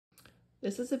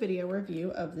This is a video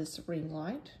review of this ring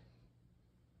light.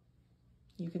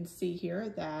 You can see here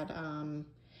that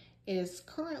it is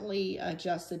currently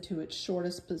adjusted to its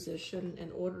shortest position.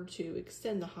 In order to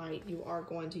extend the height, you are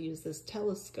going to use this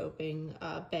telescoping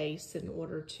base in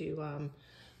order to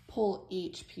pull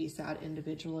each piece out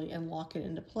individually and lock it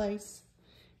into place.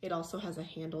 It also has a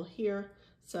handle here.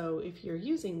 So if you're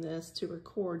using this to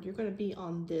record, you're going to be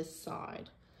on this side.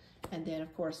 And then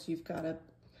of course you've got a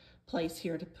place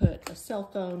here to put a cell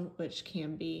phone, which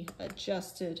can be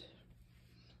adjusted.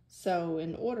 So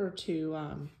in order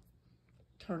to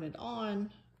turn it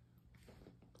on,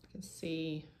 you can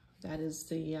see that is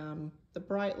the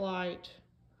bright light.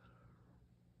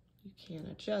 You can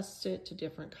adjust it to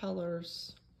different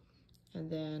colors.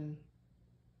 And then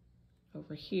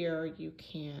over here, you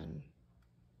can,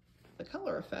 the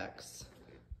color effects.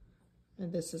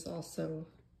 And this is also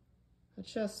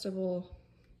adjustable.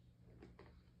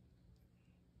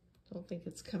 Don't think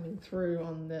it's coming through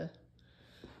on the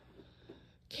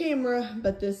camera,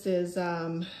 but this is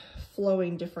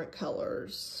flowing different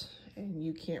colors and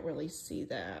you can't really see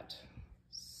that.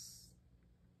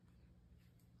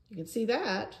 You can see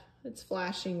that it's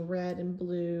flashing red and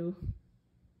blue.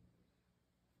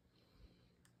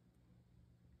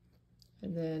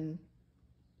 And then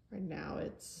right now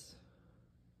it's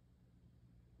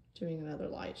doing another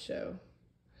light show.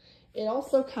 It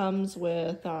also comes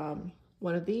with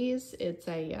one of these. It's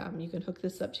a, you can hook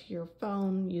this up to your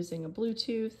phone using a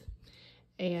Bluetooth,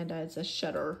 and it's a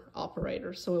shutter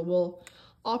operator. So it will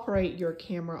operate your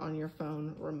camera on your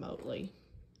phone remotely.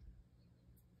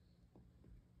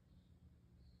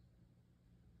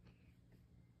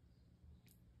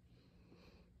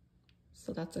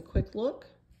 So that's a quick look.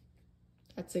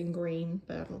 That's in green,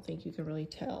 but I don't think you can really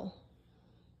tell.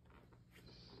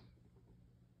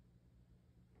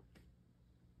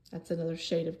 That's another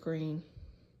shade of green,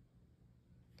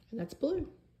 and that's blue.